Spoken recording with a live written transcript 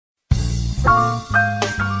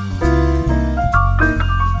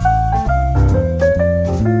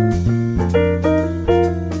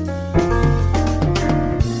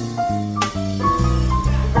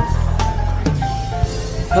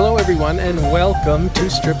everyone, and welcome to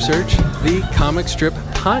Strip Search, the comic strip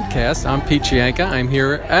podcast. I'm Pete Chianca. I'm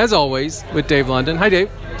here, as always, with Dave London. Hi,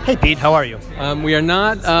 Dave. Hey, Pete. How are you? We are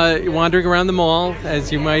not wandering around the mall,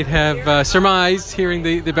 as you might have surmised hearing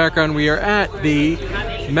the background. We are at the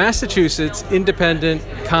Massachusetts Independent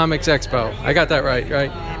Comics Expo. I got that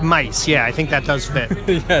right? Mice. Yeah, I think that does fit.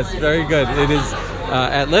 Yes, very good. It is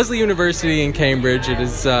at Lesley University in Cambridge. It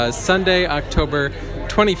is Sunday, October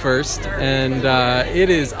 21st, and it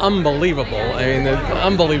is unbelievable. I mean, the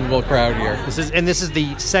unbelievable crowd here. This is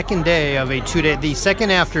the second day of the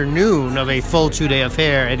second afternoon of a full 2-day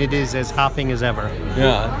affair, and it is as hopping as ever.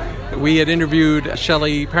 Yeah. We had interviewed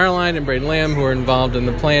Shelley Paroline and Braden Lamb, who are involved in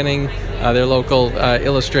the planning. They're local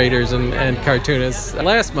illustrators and cartoonists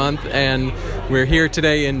last month, and we're here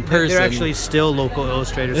today in person. They're actually still local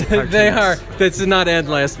illustrators and cartoonists. They are. That did not end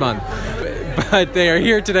last month. But they are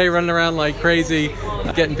here today running around like crazy,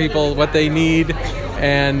 getting people what they need.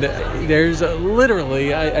 And there's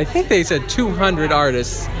literally, I think they said 200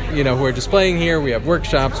 artists, who are displaying here. We have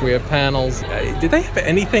workshops, we have panels. Did they have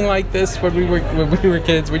anything like this when we were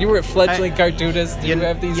kids? When you were a fledgling cartoonist, did you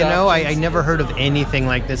have these I never heard of anything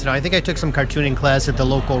like this. I think I took some cartooning class at the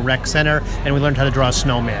local rec center, and we learned how to draw a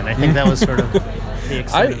snowman. I think that was sort of the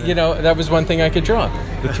extent of it. That was one thing I could draw.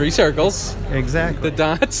 The 3 circles. Exactly. The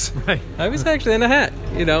dots. Right. I was actually in a hat.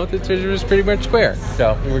 It was pretty much square.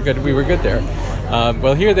 So we were good there.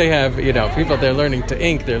 Well, here they have, people, they're learning to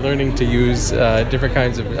ink, they're learning to use different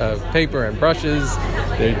kinds of paper and brushes,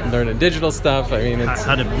 they're learning digital stuff. I mean, it's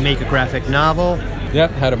how to make a graphic novel.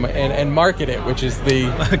 Yep, how to and market it, which is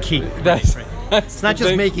the key. That's it's not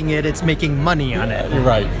just making it, it's making money on it.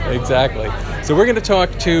 Right, exactly. So we're going to talk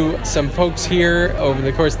to some folks here over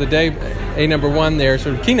the course of the day. Number one, their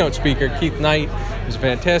sort of keynote speaker, Keith Knight, who's a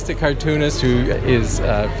fantastic cartoonist who is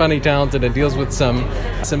funny, talented, and deals with some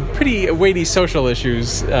pretty weighty social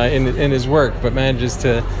issues in his work, but manages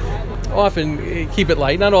to often keep it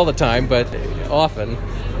light, not all the time, but often.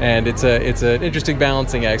 And it's an interesting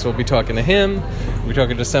balancing act. So we'll be talking to him. We'll be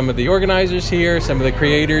talking to some of the organizers here, some of the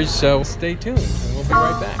creators. So stay tuned, and we'll be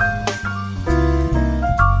right back.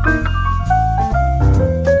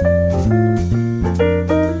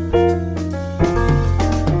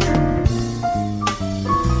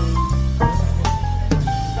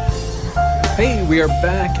 Hey, we are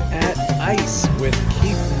back at ICE with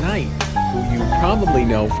Keith Knight, who you probably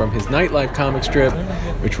know from his nightlife comic strip,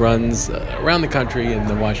 which runs around the country in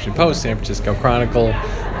the Washington Post, San Francisco Chronicle,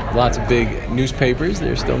 lots of big newspapers.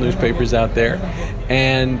 There's still newspapers out there.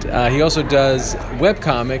 And he also does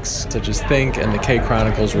webcomics such as Think and the K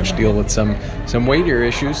Chronicles, which deal with some weightier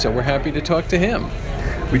issues. So we're happy to talk to him.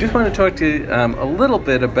 We just want to talk to you a little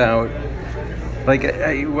bit about,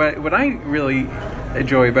 what I really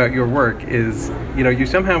enjoy about your work is, you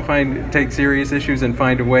somehow take serious issues and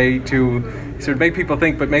find a way to sort of make people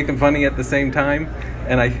think but make them funny at the same time.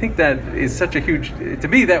 And I think that is to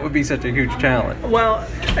me, that would be such a huge challenge. Well,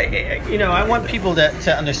 I want people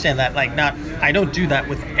to understand that, I don't do that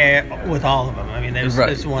with all of them. I mean,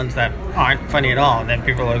 there's ones that aren't funny at all, and then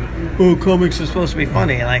people are like, oh, comics are supposed to be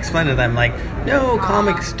funny. And I explain to them, no,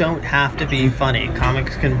 comics don't have to be funny.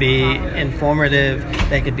 Comics can be informative,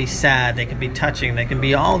 they could be sad, they can be touching, they can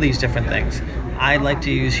be all these different things. I like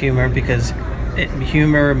to use humor because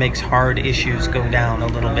humor makes hard issues go down a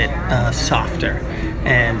little bit softer.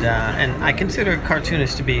 And I consider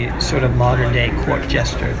cartoonists to be sort of modern day court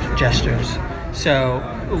jesters. So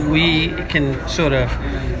we can sort of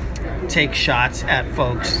take shots at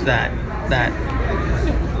folks that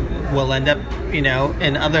will end up, in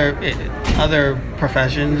other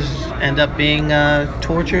professions end up being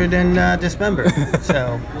tortured and dismembered.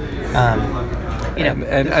 So.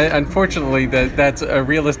 And unfortunately, that's a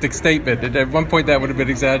realistic statement. At one point, that would have been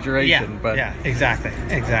exaggeration. Yeah, exactly.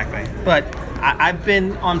 But I've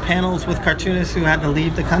been on panels with cartoonists who had to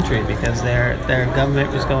leave the country because their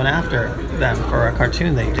government was going after them for a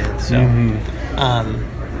cartoon they did. So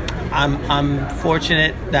I'm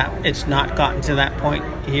fortunate that it's not gotten to that point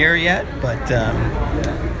here yet. But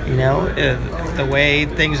the way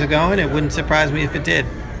things are going, it wouldn't surprise me if it did.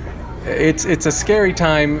 It's a scary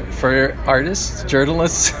time for artists,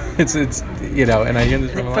 journalists. It's and I hear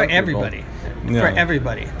this from a lot of everybody. people. For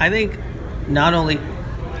everybody. I think not only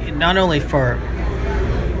for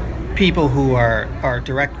people who are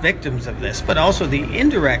direct victims of this, but also the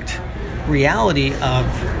indirect reality of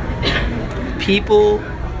people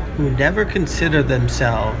who never consider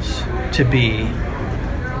themselves to be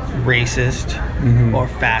racist or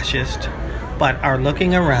fascist, but are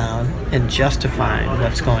looking around and justifying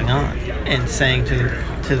what's going on and saying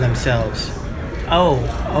to themselves, oh,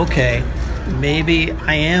 okay, maybe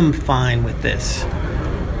I am fine with this.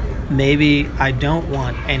 maybe I don't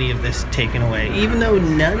want any of this taken away, even though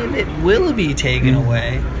none of it will be taken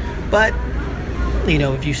away. But, you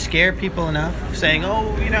know, if you scare people enough saying,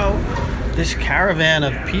 oh, you know, this caravan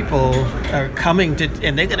of people are coming to,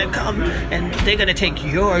 and they're going to come and they're going to take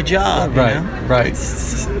your job. Right, you know? right.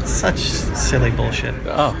 It's such silly bullshit.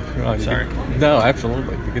 Oh, no, Sorry. No,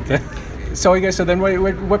 absolutely. So I guess so. Then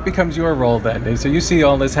what becomes your role then? So you see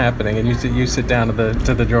all this happening, and you sit down to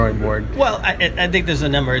the drawing board. Well, I think there's a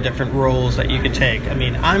number of different roles that you could take. I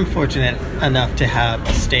mean, I'm fortunate enough to have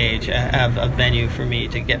a stage, have a venue for me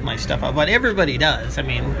to get my stuff out. But everybody does. I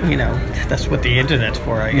mean, you know, that's what the internet's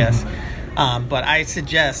for, I guess. But I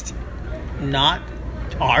suggest not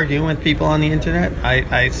arguing with people on the internet.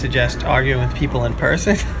 I suggest arguing with people in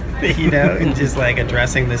person, you know, and just like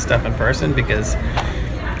addressing this stuff in person, because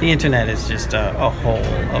the internet is just a hole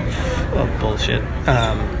of bullshit.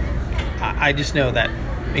 I just know that,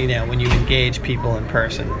 you know, when you engage people in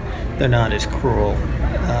person, they're not as cruel,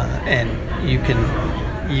 and you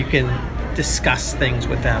can discuss things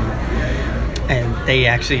with them, and they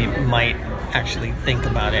actually might think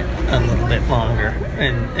about it a little bit longer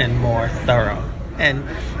and more thorough. And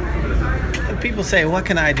people say, what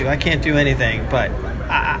can I do? I can't do anything. But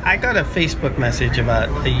I got a Facebook message about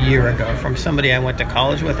a year ago from somebody I went to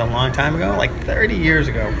college with a long time ago, like 30 years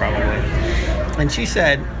ago probably. And she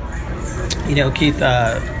said, you know, Keith,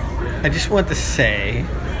 I just want to say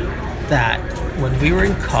that when we were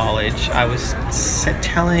in college, I was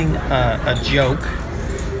telling a joke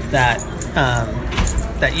that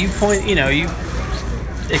you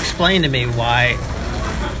explained to me why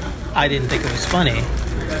I didn't think it was funny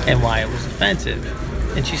and why it was offensive.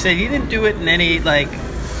 And she said, you didn't do it in any like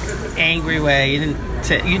angry way.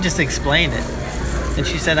 You just explained it. And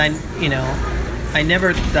she said, I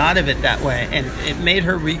never thought of it that way. And it made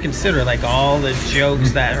her reconsider like all the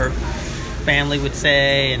jokes that her family would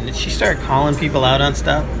say, and she started calling people out on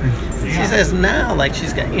stuff. She says now, like,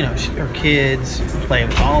 she's got, you know, her kids play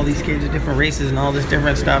with all these kids of different races and all this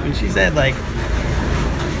different stuff. And she said, like,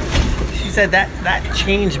 that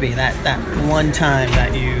changed me, that one time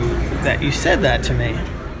that you said that to me.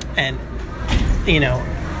 And, you know,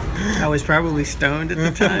 I was probably stoned at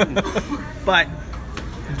the time, but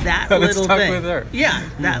that little stuck thing, with her. Yeah,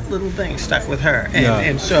 that little thing stuck with her.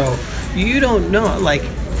 And so you don't know, like,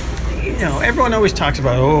 you know, everyone always talks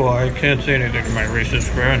about, oh, I can't say anything to my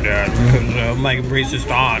racist granddad because my racist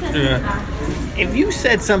aunt. If you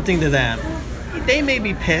said something to them, they may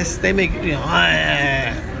be pissed. They may, you know,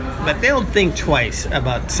 but they'll think twice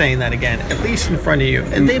about saying that again, at least in front of you.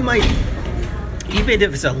 And they might, even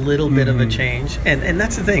if it's a little bit of a change. And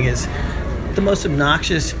that's the thing is, the most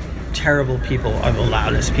obnoxious, terrible people are the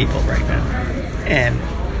loudest people right now. And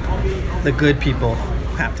the good people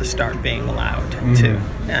have to start being loud too.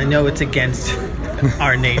 And I know it's against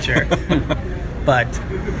our nature, but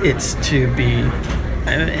it's to be,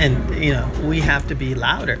 and you know, we have to be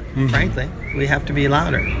louder. Frankly, we have to be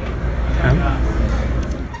louder.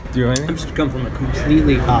 Do you have anything? I'm just come from a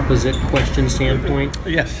completely opposite question standpoint.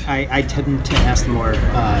 Yes. I tend to ask the more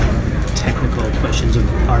technical questions of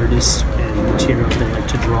artists and materials they like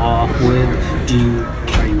to draw with.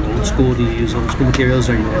 Are you old school? Do you use old school materials?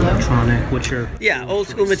 Are you electronic? What's your old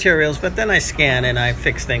school materials, but then I scan and I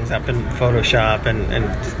fix things up in Photoshop and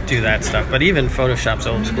do that stuff. But even Photoshop's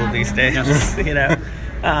old school these days, you know.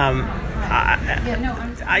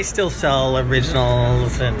 I still sell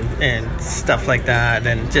originals and stuff like that,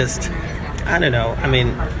 and just, I don't know. I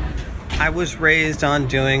mean, I was raised on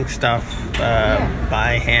doing stuff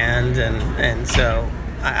by hand, and so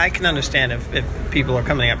I can understand if people are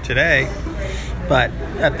coming up today. But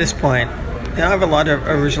at this point, you know, I have a lot of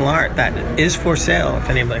original art that is for sale if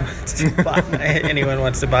anybody wants to buy, anyone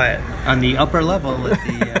wants to buy it. on the upper level at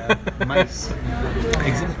the mice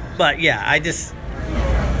exhibit? But yeah, I just,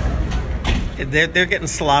 they're getting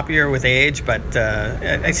sloppier with age, but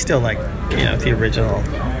I still like, you know, the original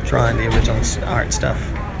drawing, the original art stuff.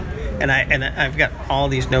 And I've got all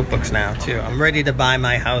these notebooks now too. I'm ready to buy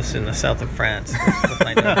my house in the south of France with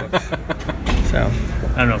my notebooks. So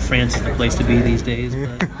I don't know if France is the place to be these days,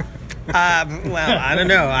 but well, I don't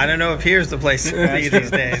know. I don't know if here's the place to be these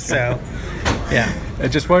days. So yeah.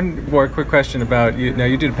 Just one more quick question about you. Now,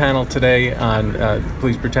 you did a panel today on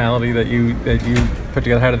police brutality that you put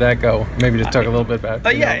together. How did that go? Maybe just talk a little bit about.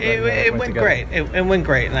 It went great. It went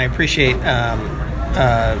great, and I appreciate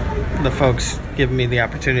the folks giving me the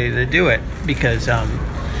opportunity to do it, because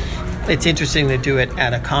it's interesting to do it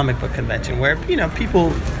at a comic book convention where, you know,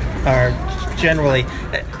 people are generally.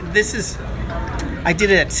 I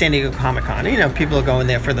did it at San Diego Comic-Con. You know, people are going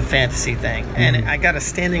there for the fantasy thing. And I got a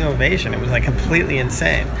standing ovation. It was like completely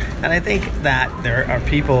insane. And I think that there are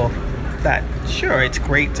people that sure, it's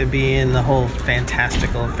great to be in the whole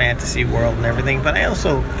fantastical fantasy world and everything, but I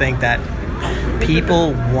also think that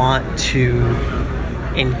people want to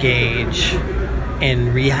engage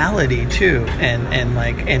in reality too, and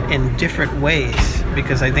like in different ways,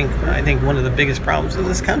 because I think one of the biggest problems in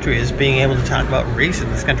this country is being able to talk about race in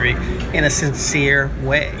this country in a sincere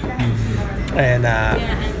way, and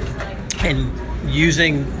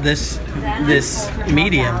using this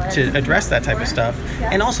medium to address that type of stuff,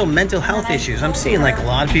 and also mental health issues. I'm seeing like a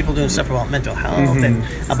lot of people doing stuff about mental health and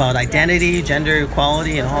about identity, gender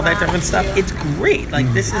equality, and all that different stuff. It's great. Like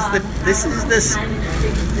this is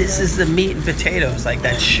the meat and potatoes, like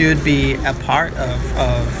that should be a part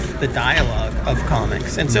of the dialogue of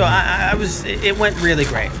comics. And so it went really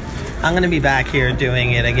great. I'm going to be back here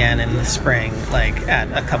doing it again in the spring, like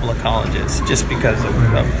at a couple of colleges, just because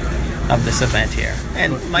of this event here.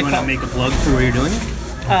 And you want to make a plug for where you're doing it?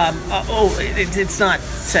 It's not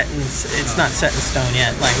set in stone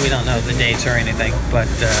yet. Like, we don't know the dates or anything, but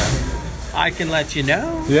I can let you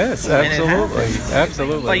know. Yes,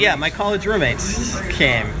 absolutely. But yeah, my college roommates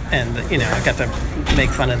came, and I got to make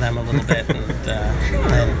fun of them a little bit, and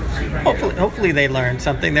hopefully they learned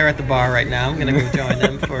something. They're at the bar right now. I'm gonna go join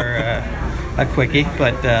them for a quickie,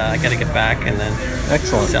 but I got to get back and then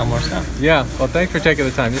sell more stuff. Yeah. Well, thanks for taking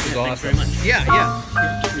the time. This is awesome. Thanks very much. Yeah.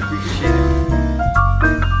 We appreciate it.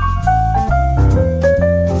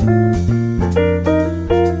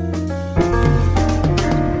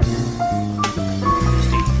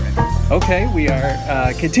 Okay, we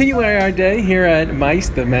are continuing our day here at MICE,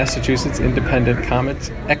 the Massachusetts Independent Comics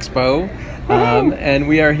Expo. And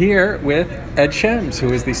we are here with Ed Shems,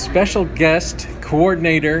 who is the special guest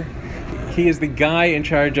coordinator. He is the guy in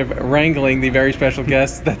charge of wrangling the very special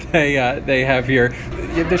guests that they have here.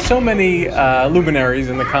 There's so many luminaries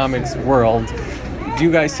in the comics world. Do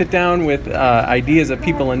you guys sit down with ideas of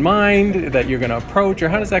people in mind that you're going to approach, or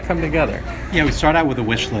how does that come together? Yeah, we start out with a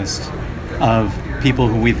wish list of people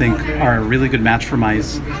who we think are a really good match for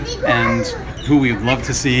MICE and who we would love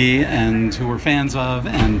to see and who we're fans of.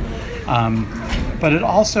 And but it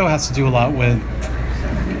also has to do a lot with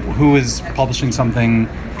who is publishing something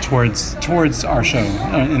towards our show,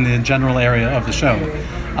 in the general area of the show.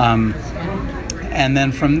 And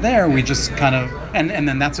then from there we just kind of, and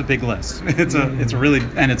then that's a big list. It's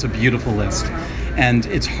a beautiful list. And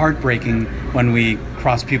it's heartbreaking when we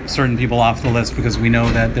cross certain people off the list because we know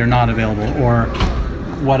that they're not available or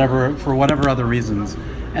for whatever other reasons.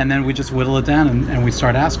 And then we just whittle it down and we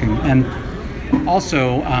start asking. And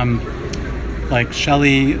also, like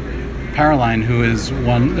Shelley Paroline, who is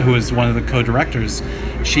one of the co-directors,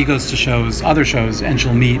 she goes to other shows, and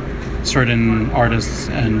she'll meet certain artists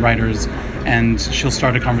and writers, and she'll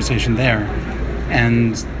start a conversation there.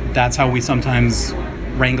 And that's how we sometimes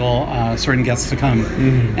wrangle certain guests to come.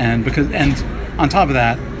 And on top of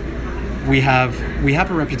that, we have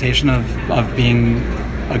a reputation of being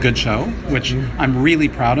a good show, which I'm really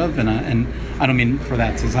proud of, and I don't mean for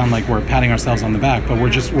that to sound like we're patting ourselves on the back, but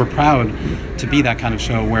we're proud to be that kind of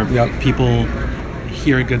show where people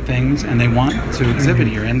hear good things and they want to exhibit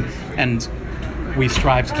here, and we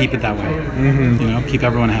strive to keep it that way. Keep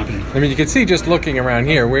everyone happy. I mean, you can see just looking around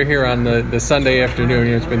here. We're here on the Sunday afternoon.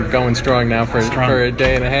 It's been going strong now for a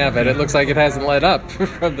day and a half, and it looks like it hasn't let up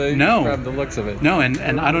from the looks of it. No,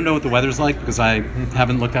 and I don't know what the weather's like because I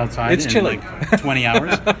haven't looked outside it's in chilly. like 20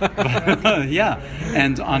 hours. But, yeah,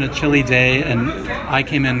 and on a chilly day, and I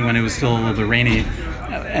came in when it was still a little bit rainy,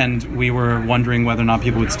 and we were wondering whether or not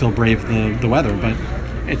people would still brave the weather, but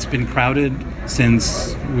it's been crowded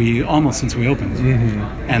since we opened,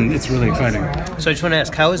 and it's really exciting. So I just want to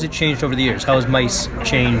ask, how has it changed over the years? How has MICE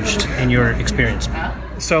changed in your experience?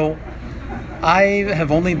 So I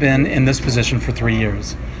have only been in this position for 3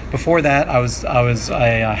 years. Before that, I was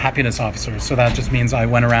a happiness officer, so that just means I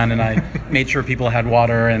went around and I made sure people had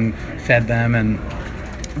water and fed them and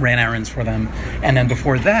ran errands for them. And then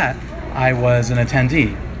before that, I was an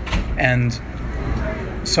attendee. And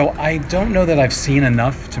so I don't know that I've seen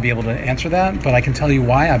enough to be able to answer that, but I can tell you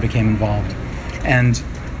why I became involved. And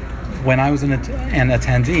when I was an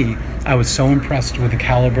attendee, I was so impressed with the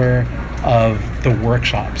caliber of the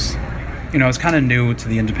workshops. I was kind of new to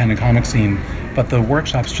the independent comic scene, but the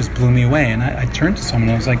workshops just blew me away. And I turned to someone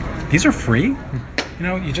and I was like, these are free?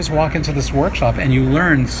 You just walk into this workshop and you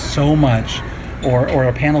learn so much, or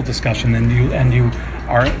a panel discussion, and you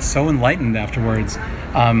are so enlightened afterwards.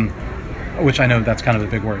 Which I know that's kind of a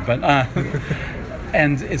big word, but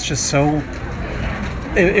and it's just so.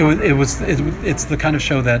 It's the kind of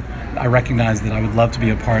show that I recognize that I would love to be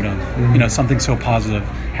a part of. Something so positive,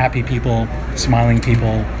 happy people, smiling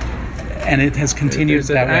people, and it has continued There's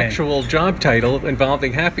that an way. actual job title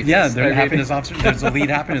involving happiness. Yeah, there's happiness officer. There's a lead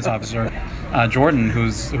happiness officer, Jordan,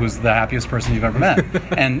 who's the happiest person you've ever met,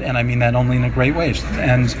 and I mean that only in a great way.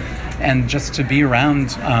 And just to be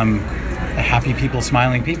around happy people,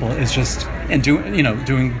 smiling people is just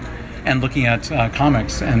doing and looking at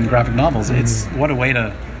comics and graphic novels. It's what a way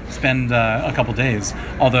to spend a couple days.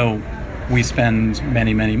 Although we spend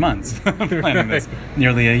many months planning this,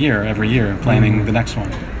 nearly a year every year planning the next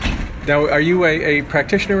one. Now, are you a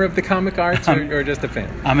practitioner of the comic arts or just a fan?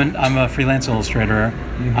 I'm a freelance illustrator.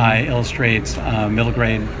 I illustrate middle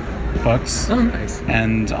grade books. Oh, nice.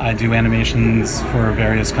 And I do animations for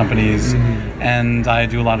various companies, and I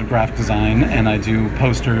do a lot of graphic design, and I do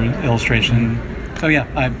poster illustration. So yeah,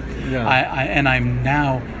 I've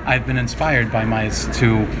been inspired by mice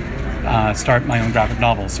to start my own graphic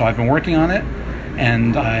novel. So I've been working on it,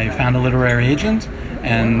 and I found a literary agent,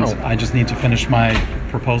 and I just need to finish my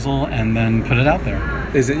proposal and then put it out there.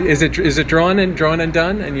 Is it drawn and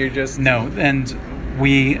done, and you just no? And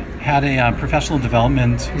we had a professional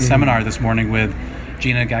development seminar this morning with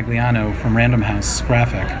Gina Gagliano from Random House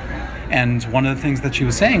Graphic, and one of the things that she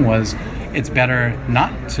was saying was it's better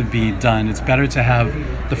not to be done. It's better to have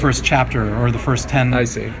the first chapter or the first 10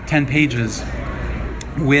 pages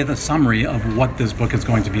with a summary of what this book is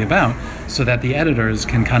going to be about, so that the editors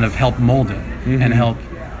can kind of help mold it and help.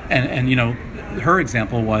 And her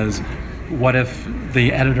example was, what if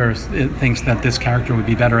the editor thinks that this character would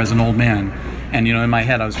be better as an old man? And in my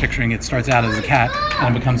head I was picturing it starts out as a cat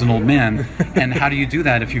and it becomes an old man. And how do you do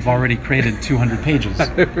that if you've already created 200 pages?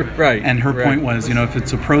 Right. And her point was, if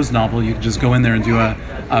it's a prose novel, you can just go in there and do a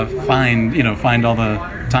find all the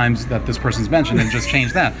times that this person's mentioned and just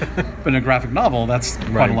change that. But in a graphic novel, that's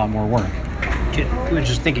quite a lot more work. We were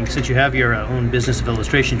just thinking, since you have your own business of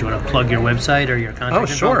illustration, do you want to plug your website or your contact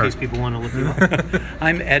info in case people want to look you up?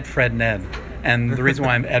 I'm Ed Fred Ned. And the reason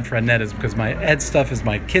why I'm Ed Fred Ned is because my Ed stuff is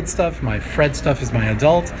my kid stuff, my Fred stuff is my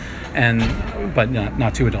adult, but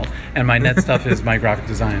not too adult. And my Ned stuff is my graphic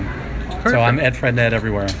design. Perfect. So I'm Ed Fred Ned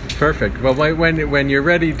everywhere. Perfect. Well, when you're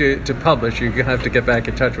ready to publish, you have to get back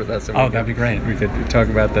in touch with us. That'd be great. We could talk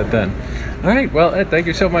about that then. All right. Well, Ed, thank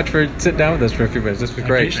you so much for sitting down with us for a few minutes. This was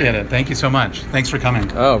great. I appreciate it. Thank you so much. Thanks for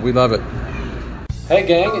coming. Oh, we love it. Hey,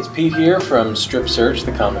 gang. It's Pete here from Strip Search,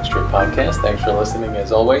 the comic strip podcast. Thanks for listening,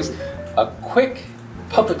 as always. A quick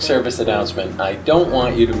public service announcement. I don't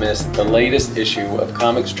want you to miss the latest issue of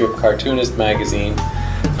Comic Strip Cartoonist magazine.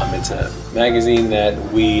 It's a magazine that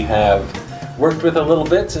we have worked with a little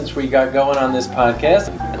bit since we got going on this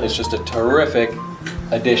podcast. It's just a terrific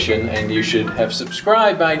edition, and you should have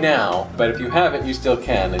subscribed by now. But if you haven't, you still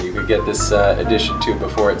can, and you could get this edition too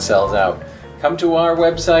before it sells out. Come to our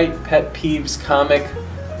website,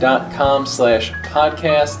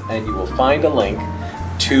 petpeevescomic.com/podcast, and you will find a link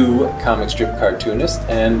to Comic Strip Cartoonist,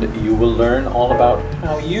 and you will learn all about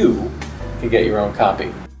how you can get your own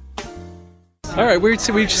copy. All right, we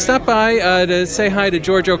stopped by to say hi to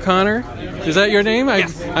George O'Connor. Is that your name?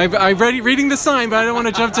 Yes. I'm reading the sign, but I don't want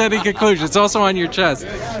to jump to any conclusions. It's also on your chest.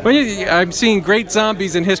 I'm seeing great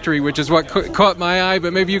zombies in history, which is what caught my eye,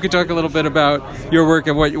 but maybe you could talk a little bit about your work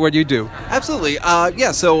and what you do. Absolutely.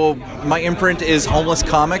 So my imprint is Homeless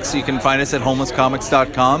Comics. You can find us at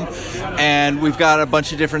homelesscomics.com. And we've got a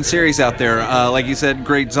bunch of different series out there. Like you said,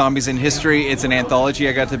 Great Zombies in History. It's an anthology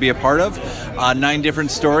I got to be a part of. 9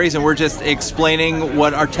 different stories, and we're just explaining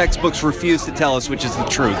what our textbooks refuse to tell us, which is the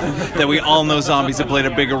truth. That we all know zombies have played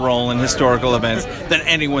a bigger role in historical events than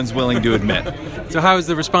anyone's willing to admit. So how has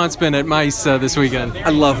the response been at MICE this weekend?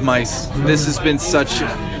 I love MICE. This has been such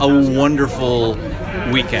a wonderful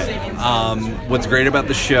weekend. What's great about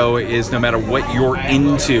the show is no matter what you're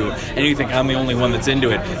into, and you think I'm the only one that's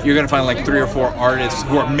into it, you're going to find like 3 or 4 artists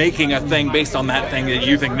who are making a thing based on that thing that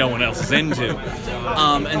you think no one else is into.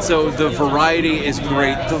 And so the variety is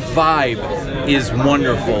great. The vibe is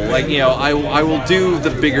wonderful. I will do the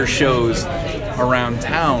bigger shows around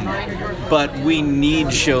town, but we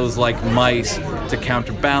need shows like MICE to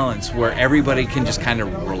counterbalance, where everybody can just kind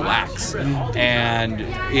of relax, and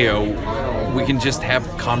we can just have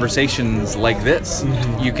conversations like this.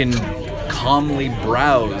 You can calmly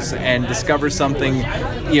browse and discover something.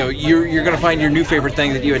 You're going to find your new favorite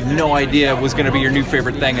thing that you had no idea was going to be your new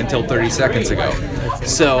favorite thing until 30 seconds ago.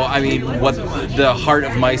 So, what the heart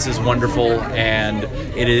of MICE is wonderful, and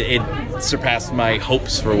it surpassed my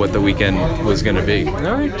hopes for what the weekend was going to be.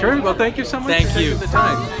 All right, terrific. Well, thank you so much for taking the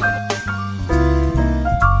time.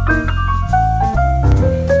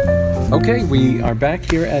 Okay, we are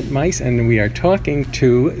back here at Mice, and we are talking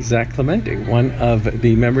to Zach Clemente, one of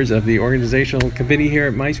the members of the organizational committee here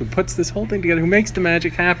at Mice, who puts this whole thing together, who makes the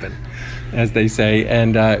magic happen, as they say.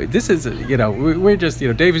 And this is, we're just,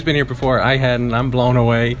 Dave has been here before, I hadn't, I'm blown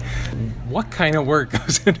away. What kind of work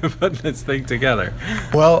goes into putting this thing together?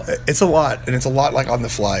 Well, it's a lot, and it's a lot like on the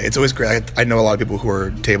fly. It's always great. I know a lot of people who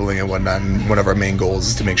are tabling and whatnot, and one of our main goals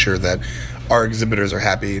is to make sure that our exhibitors are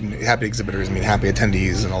happy, and happy exhibitors mean happy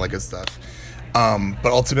attendees and all that good stuff.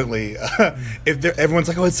 But ultimately, if everyone's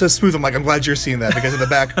like, "Oh, it's so smooth," I'm like, "I'm glad you're seeing that," because in the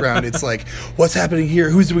background, it's like, "What's happening here?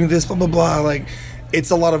 Who's doing this?" Blah blah blah. Like,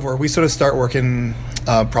 it's a lot of work. We sort of start working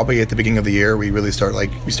probably at the beginning of the year. We really start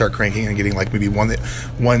cranking and getting like maybe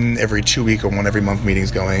one every 2 week or one every month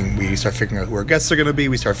meetings going. We start figuring out who our guests are going to be.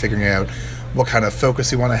 We start figuring out what kind of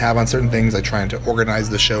focus we want to have on certain things. Like trying to organize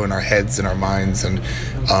the show in our heads and our minds and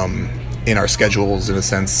in our schedules, in a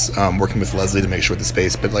sense, working with Leslie to make sure the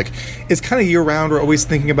space. But like, it's kind of year round. We're always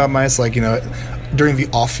thinking about mice. Like, during the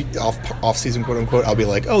off season, quote unquote, I'll be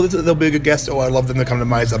like, "Oh, they'll be a good guest. Oh, I love them to come to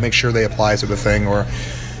mice. I'll make sure they apply," sort of thing. Or,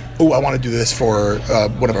 "Oh, I want to do this for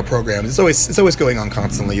one of our programs." It's always going on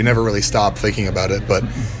constantly. You never really stop thinking about it. But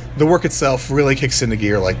the work itself really kicks into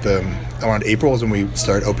gear like around April is when we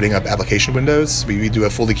start opening up application windows. We do a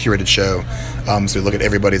fully curated show. So we look at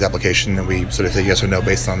everybody's application and we sort of say yes or no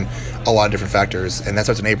based on a lot of different factors. And that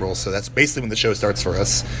starts in April. So that's basically when the show starts for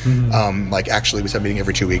us. Actually, we start meeting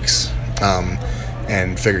every 2 weeks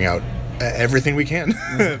and figuring out everything we can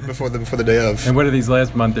before the day of. And what have these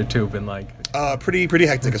last month or two been like? Pretty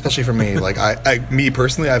hectic, especially for me. Like me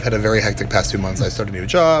personally, I've had a very hectic past 2 months. I started a new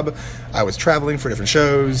job. I was traveling for different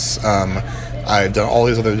shows. I've done all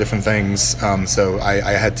these other different things. So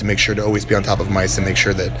I had to make sure to always be on top of mice and make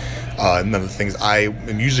sure that none of the things I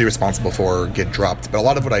am usually responsible for get dropped. But a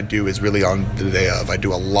lot of what I do is really on the day of. I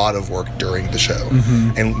do a lot of work during the show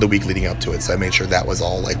and the week leading up to it. So I made sure that was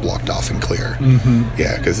all like blocked off and clear.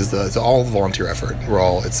 Yeah, because it's all volunteer effort.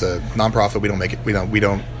 It's a nonprofit. We don't make it. We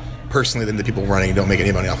don't personally, the people running don't make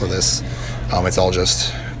any money off of this. It's all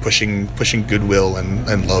just pushing goodwill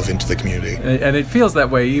and love into the community. And it feels that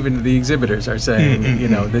way. Even the exhibitors are saying,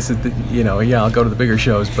 this is I'll go to the bigger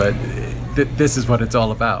shows, but this is what it's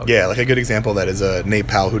all about. Yeah, like a good example of that is Nate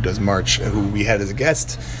Powell, who does March, who we had as a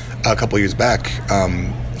guest a couple years back.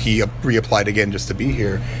 He reapplied again just to be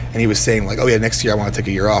here, and he was saying like, "Oh yeah, next year I want to take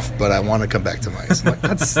a year off, but I want to come back to mice." I'm like,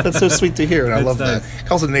 that's so sweet to hear, and I love that.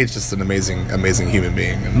 Also, Nate's just an amazing human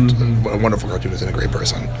being and a wonderful cartoonist and a great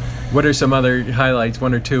person. What are some other highlights,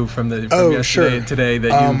 one or two from yesterday and today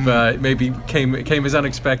that you've maybe came as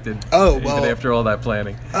unexpected? Even after all that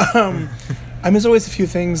planning. There's always a few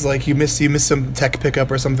things like you miss some tech pickup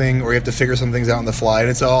or something, or you have to figure some things out on the fly, and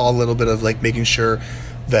it's all a little bit of like making sure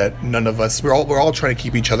that none of us we're all trying to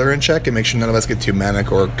keep each other in check and make sure none of us get too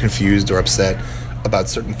manic or confused or upset about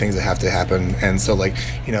certain things that have to happen. And so like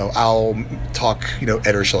I'll talk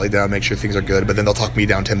Ed or Shelley down, make sure things are good, but then they'll talk me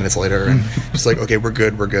down 10 minutes later and just like, okay, we're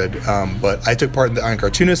good. But I took part in the Iron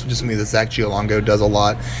Cartoonist, which is something that Zach Giolongo does a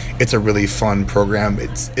lot. It's a really fun program.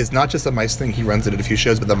 It's not just a mice thing. He runs it at a few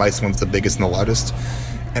shows, but the mice one's the biggest and the loudest.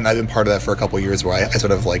 And I've been part of that for a couple of years, where I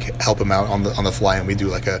sort of like help him out on the fly, and we do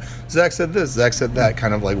like a Zach said this, Zach said that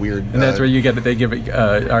kind of like weird. And that's where you get they give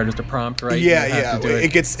artist a prompt, right? Yeah.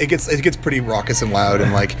 It gets pretty raucous and loud,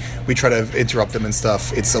 and like we try to interrupt them and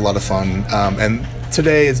stuff. It's a lot of fun, and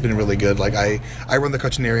today has been really good. Like I run the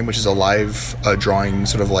Cartoonarium, which is a live drawing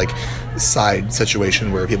sort of like side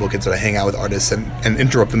situation where people can sort of hang out with artists and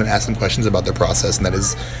interrupt them and ask them questions about their process, and that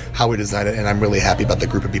is how we design it. And I'm really happy about the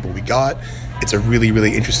group of people we got. It's a really,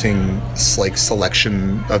 really interesting like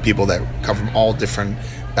selection of people that come from all different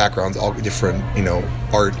backgrounds, all different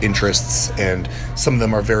art interests, and some of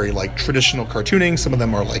them are very like traditional cartooning, some of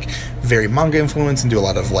them are like very manga influenced and do a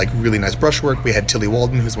lot of like really nice brushwork. We had Tilly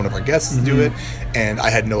Walden, who's one of our guests, do it, and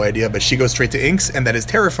I had no idea, but she goes straight to inks, and that is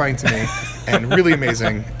terrifying to me and really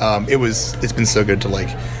amazing. It's been so good to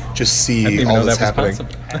like just see all this happening.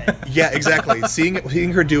 Yeah, exactly.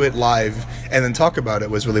 Seeing her do it live and then talk about it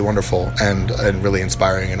was really wonderful and really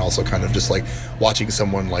inspiring, and also kind of just like watching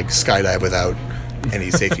someone like skydive without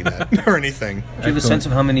any safety net or anything. Do you have a sense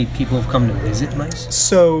of how many people have come to visit mice?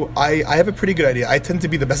 So I have a pretty good idea. I tend to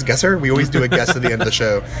be the best guesser. We always do a guess at the end of the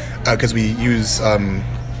show because we use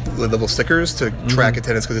little stickers to track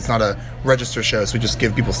attendance because it's not a register show, so we just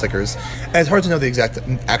give people stickers. And it's hard to know the exact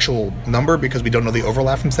actual number because we don't know the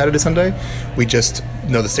overlap from Saturday to Sunday. We just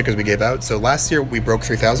know the stickers we gave out. So last year we broke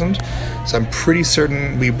 3,000. So I'm pretty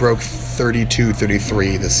certain we broke 32,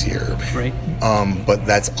 33 this year. Right. But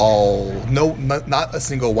that's all. No, not a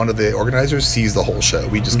single one of the organizers sees the whole show.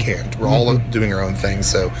 We just can't. We're all doing our own thing.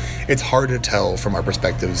 So it's hard to tell from our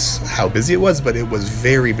perspectives how busy it was, but it was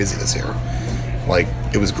very busy this year. Like,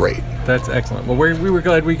 it was great. That's excellent. Well, we were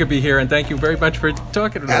glad we could be here, and thank you very much for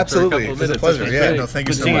talking to us. Absolutely. For a couple of It was a minutes. pleasure. This was Yeah, great. no, thank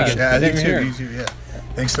you Good so seeing much. you. Yeah, Same you here. too. You too. Yeah.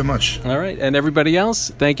 Thanks so much. All right, and everybody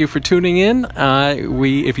else, thank you for tuning in.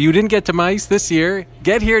 If you didn't get to MICE this year,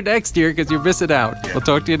 get here next year because you're missing out. We'll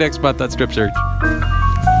talk to you next month on Strip Search.